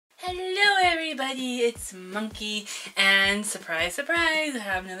everybody, it's Monkey, and surprise, surprise, I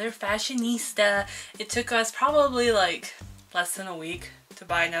have another fashionista. It took us probably like less than a week to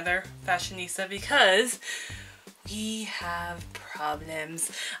buy another fashionista because we have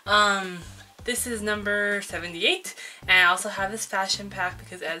problems. This is number 78, and I also have this fashion pack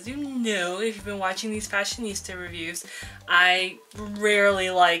because, as you know, if you've been watching these fashionista reviews, I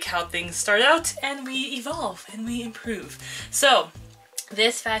rarely like how things start out and we evolve and we improve. So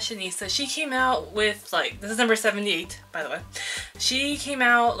this fashionista, she came out with, like, this is number 78, by the way. She came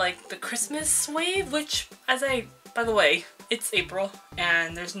out like the Christmas wave, which, by the way, it's April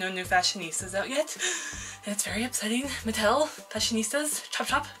and there's no new fashionistas out yet. And it's very upsetting. Mattel, fashionistas, chop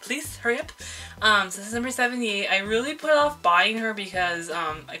chop, please hurry up. So this is number 78. I really put off buying her because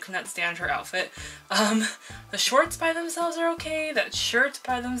I could not stand her outfit. The shorts by themselves are okay. That shirt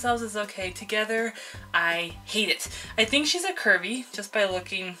by themselves is okay. Together, I hate it. I think she's a curvy just by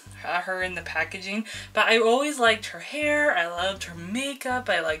looking at her in the packaging. But I always liked her hair. I loved her makeup.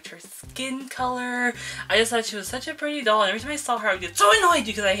 I liked her skin color. I just thought she was such a pretty doll. And every time I saw her, I would get so annoyed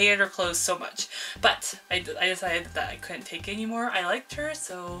because I hated her clothes so much. But I decided that I couldn't take it anymore. I liked her,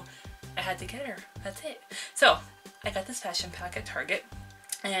 so I had to get her. That's it. So I got this fashion pack at Target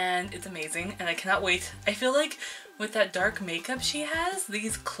and it's amazing and I cannot wait. I feel like with that dark makeup she has,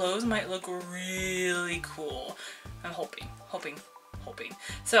 these clothes might look really cool. I'm hoping.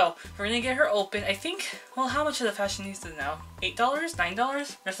 So we're gonna get her open. I think, well, how much are the fashionistas now? $8?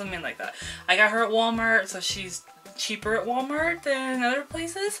 $9? Or something like that. I got her at Walmart, so she's cheaper at Walmart than other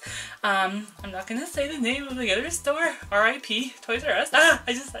places. I'm not gonna say the name of the other store. R.I.P. Toys R Us. Ah,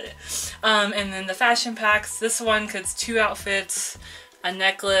 I just said it. And then the fashion packs. This one gets 2 outfits, a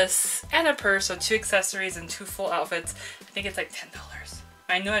necklace, and a purse. So 2 accessories and 2 full outfits. I think it's like $10.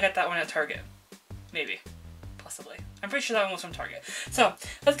 I know I got that one at Target. Maybe. Possibly. I'm pretty sure that one was from Target. So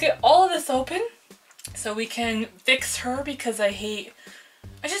let's get all of this open so we can fix her because I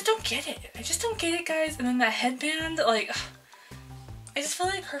just don't get it. I just don't get it, guys. And then that headband, like, I just feel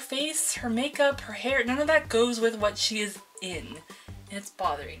like her face, her makeup, her hair, none of that goes with what she is in. And it's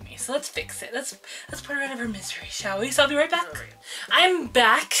bothering me. So let's fix it. Let's put her out of her misery, shall we? So I'll be right back. I'm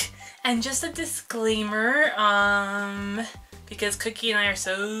back. And just a disclaimer, because Cookie and I are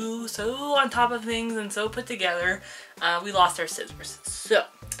so on top of things and so put together, we lost our scissors. So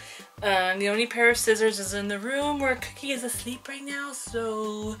the only pair of scissors is in the room where Cookie is asleep right now,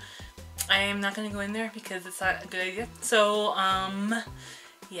 so I am not going to go in there because it's not a good idea. So,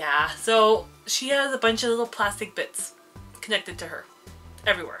 yeah. So she has a bunch of little plastic bits connected to her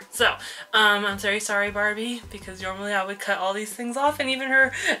everywhere. So, I'm very sorry, Barbie, because normally I would cut all these things off, and even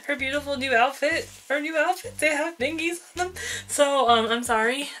her beautiful new outfit, they have thingies on them. So, I'm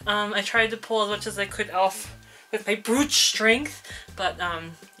sorry. I tried to pull as much as I could off with my brute strength, but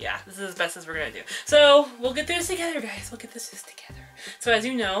yeah, this is as best as we're gonna do. So we'll get through this together, guys. We'll get this together. So as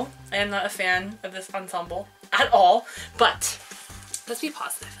you know, I am not a fan of this ensemble at all, but let's be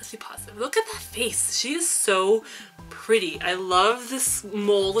positive. Let's be positive. Look at that face. She is so pretty. I love this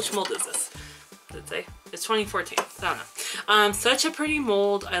mold. Which mold is this? What did it say? It's 2014. I don't know. Such a pretty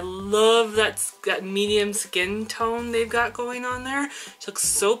mold. I love that medium skin tone they've got going on there. She looks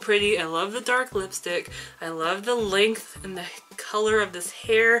so pretty. I love the dark lipstick. I love the length and the color of this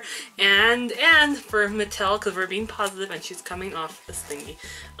hair. And for Mattel, because we're being positive and she's coming off this thingy.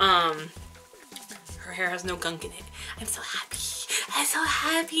 Her hair has no gunk in it. I'm so happy. I'm so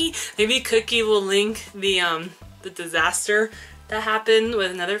happy. Maybe Cookie will link the disaster that happened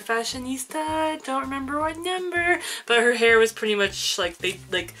with another fashionista. I don't remember what number, but her hair was pretty much like they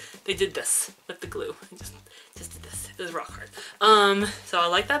did this with the glue. Just did this. It was rock hard. So I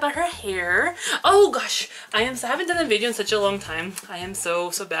like that about her hair. Oh gosh, I haven't done a video in such a long time. I am so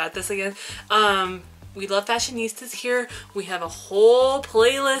bad at this again. We love fashionistas here. We have a whole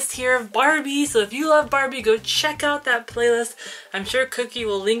playlist here of Barbie. So if you love Barbie, go check out that playlist. I'm sure Cookie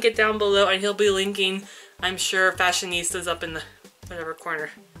will link it down below, and he'll be linking, I'm sure, fashionistas up in the whatever corner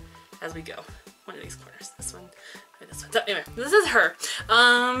as we go. One of these corners. This one or this one. So anyway, this is her.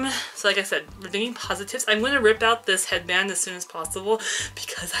 So like I said, we're doing positives. I'm going to rip out this headband as soon as possible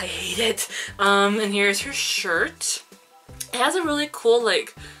because I hate it. And here's her shirt. It has a really cool,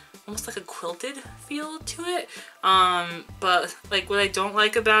 like, almost like a quilted feel to it. But like what I don't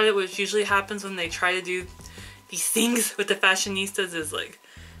like about it, which usually happens when they try to do these things with the fashionistas, is like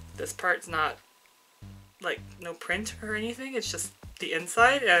this part's not like no print or anything. It's just the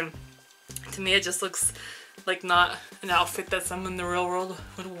inside, and to me it just looks like not an outfit that someone in the real world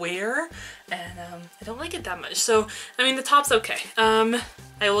would wear, and I don't like it that much. So I mean, the top's okay. I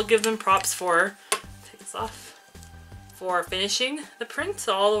will give them props for, take this off, for finishing the print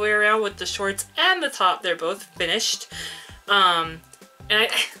all the way around with the shorts and the top. They're both finished. And I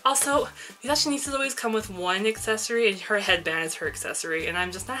also, these fashionistas always come with one accessory, and her headband is her accessory, and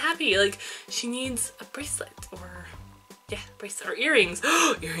I'm just not happy. Like, she needs a bracelet or, yeah, bracelet or earrings.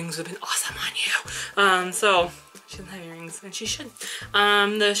 Earrings would have been awesome on you. So she doesn't have earrings, and she should.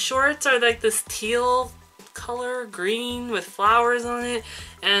 The shorts are like this teal color, green with flowers on it,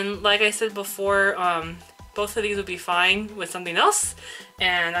 and like I said before, both of these would be fine with something else,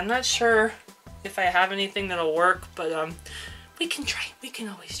 and I'm not sure if I have anything that'll work, but we can try. We can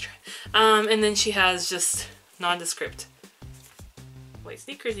always try. And then she has just nondescript white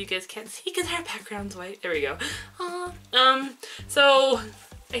sneakers. You guys can't see because her background's white. There we go. So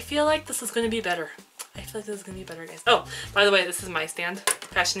I feel like this is going to be better. I feel like this is going to be better, guys. Oh, by the way, this is my stand.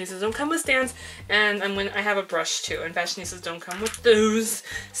 Fashionistas don't come with stands, and I have a brush too, and fashionistas don't come with those.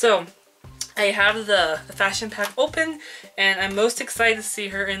 So I have the fashion pack open, and I'm most excited to see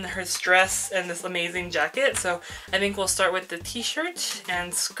her in her dress and this amazing jacket. So I think we'll start with the t-shirt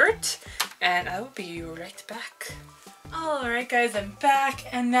and skirt, and I will be right back. Alright guys, I'm back,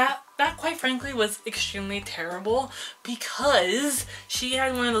 and that quite frankly was extremely terrible because she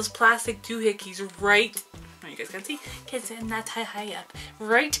had one of those plastic doohickeys right, you guys can see, because I'm not high up,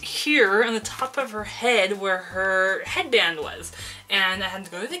 right here on the top of her head where her headband was. And I had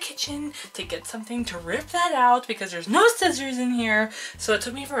to go to the kitchen to get something to rip that out because there's no scissors in here, so it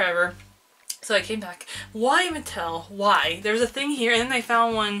took me forever. So I came back. Why, Mattel? Why? There's a thing here, and then I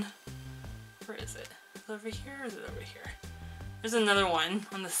found one. Where is it? Is it over here or is it over here? There's another one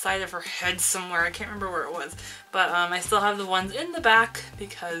on the side of her head somewhere. I can't remember where it was. But I still have the ones in the back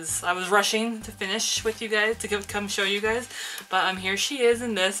because I was rushing to finish with you guys, to come show you guys. But here she is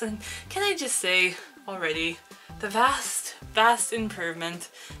in this, and can I just say already, the vast improvement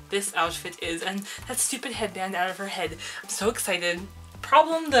this outfit is, and that stupid headband out of her head. I'm so excited.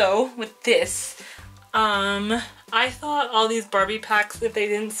 Problem though with this, I thought all these Barbie packs, if they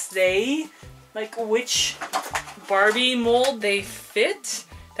didn't say like which Barbie mold they fit,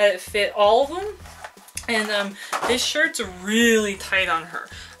 that it fit all of them. And this shirt's really tight on her.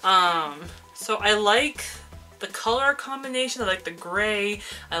 So I like the color combination. I like the gray.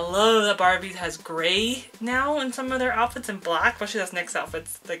 I love that Barbie has gray now in some of their outfits, and black, especially this next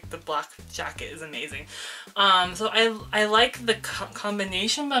outfit's like the black jacket is amazing. So I like the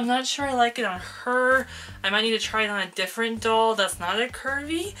combination, but I'm not sure I like it on her. I might need to try it on a different doll that's not a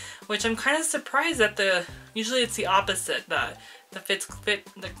curvy, which I'm kind of surprised that usually it's the opposite, that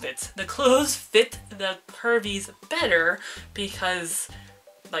the clothes fit the curvies better because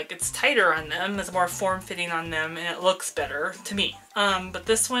like it's tighter on them, it's more form-fitting on them, and it looks better to me. But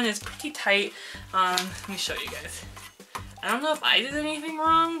this one is pretty tight. Let me show you guys. I don't know if I did anything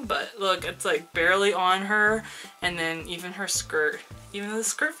wrong, but look, it's like barely on her, and then even her skirt. Even though the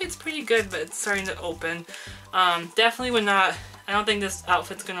skirt fits pretty good, but it's starting to open. Definitely would not, I don't think this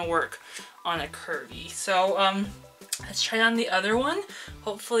outfit's gonna work on a curvy. So let's try on the other one.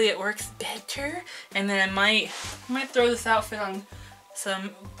 Hopefully it works better, and then I might throw this outfit on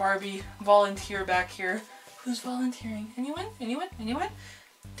some Barbie volunteer back here. Who's volunteering? Anyone? Anyone? Anyone?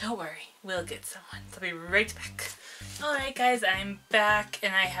 Don't worry, we'll get someone. So I'll be right back. Alright guys, I'm back,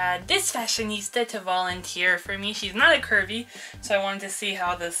 and I had this fashionista to volunteer for me. She's not a curvy, so I wanted to see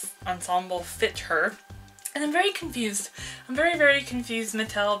how this ensemble fit her. And I'm very confused. I'm very, very confused,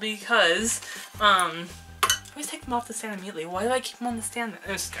 Mattel, because I always take them off the stand immediately. Why do I keep them on the stand?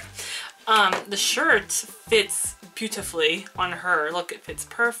 The shirt fits beautifully on her. Look, it fits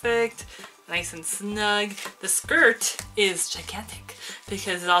perfect, nice and snug. The skirt is gigantic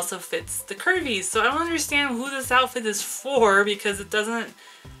because it also fits the curvies. So I don't understand who this outfit is for, because it doesn't,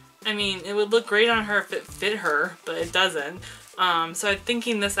 I mean, it would look great on her if it fit her, but it doesn't. So I'm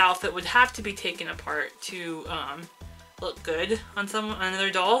thinking this outfit would have to be taken apart to look good on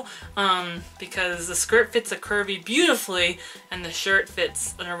another doll, because the skirt fits a curvy beautifully, and the shirt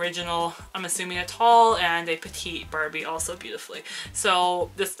fits an original, I'm assuming a tall and a petite Barbie also beautifully.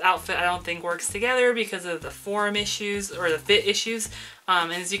 So this outfit I don't think works together because of the form issues or the fit issues.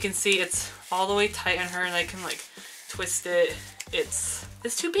 And as you can see, it's all the way tight on her, and I can like twist it. It's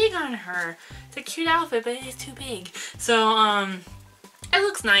too big on her. It's a cute outfit, but it's too big. So it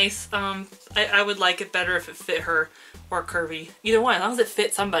looks nice. I would like it better if it fit her or curvy. Either one, as long as it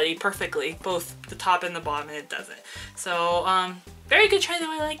fits somebody perfectly, both the top and the bottom, and it doesn't. So very good try though.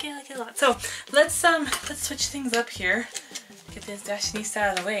 I like it a lot. So let's switch things up here. Get this fashionista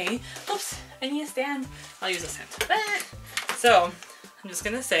out of the way. Oops, I need a stand. I'll use a stand. So I'm just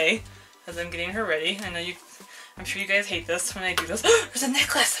gonna say, as I'm getting her ready, I know I'm sure you guys hate this when I do this. There's a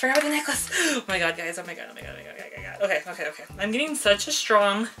necklace! I forgot about the necklace! Oh my god, guys. Oh my god, oh my god, oh my god, oh my god. Okay. I'm getting such a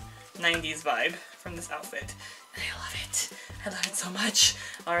strong 90s vibe from this outfit. And I love it. I love it so much.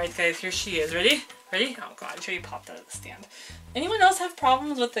 Alright guys, here she is. Ready? Ready? Oh god, I'm sure you popped out of the stand. Anyone else have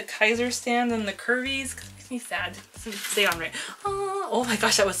problems with the Kaiser stand and the curvies? Because it makes me sad. Stay on right. Oh my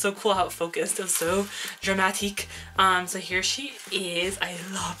gosh, that was so cool how it focused. It was so dramatic. So here she is. I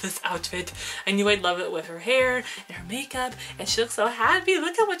love this outfit. I knew I'd love it with her hair and her makeup. And she looks so happy.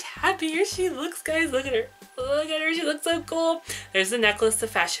 Look how much happier she looks, guys. Look at her. Look at her. She looks so cool. There's the necklace the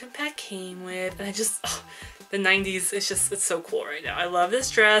fashion pack came with. And I just... Oh, the 90s, it's so cool right now. I love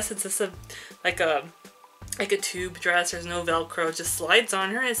this dress. It's just like a tube dress. There's no Velcro. It just slides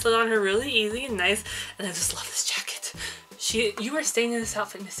on her. It slid on her really easy and nice. And I just love this jacket. You are staying in this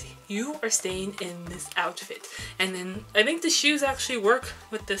outfit, Missy. You are staying in this outfit. And then I think the shoes actually work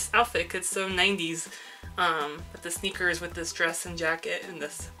with this outfit because it's so 90s. With the sneakers, with this dress and jacket, and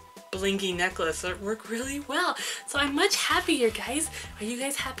this blinky necklace, so it worked really well. So I'm much happier, guys. Are you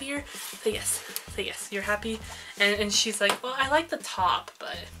guys happier? Say yes. Say yes. You're happy? And she's like, well, I like the top,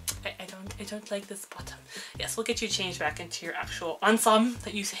 but I don't like this bottom. Yes, we'll get you changed back into your actual ensemble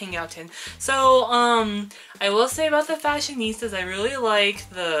that you hang out in. So, I will say about the fashionistas, I really like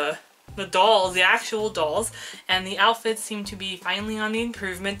the dolls, the actual dolls, and the outfits seem to be finally on the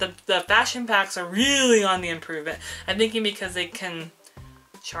improvement. The fashion packs are really on the improvement. I'm thinking because they can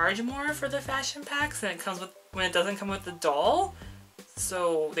charge more for the fashion packs and when it doesn't come with the doll,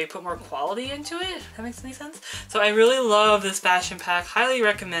 so they put more quality into it, if that makes any sense. So I really love this fashion pack, highly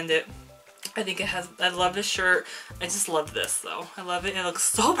recommend it. I think it has, I love this shirt. I just love this though. I love it. It looks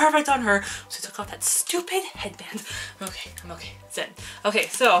so perfect on her. So I took off that stupid headband. I'm okay. Zen. Okay,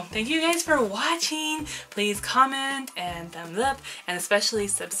 so thank you guys for watching. Please comment and thumbs up and especially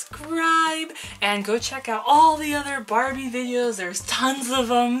subscribe and go check out all the other Barbie videos. There's tons of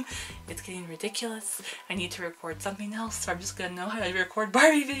them. It's getting ridiculous. I need to record something else, so I'm just gonna know how to record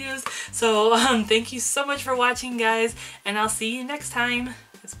Barbie videos. So thank you so much for watching, guys, and I'll see you next time.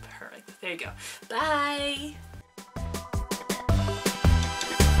 It's perfect. There you go. Bye!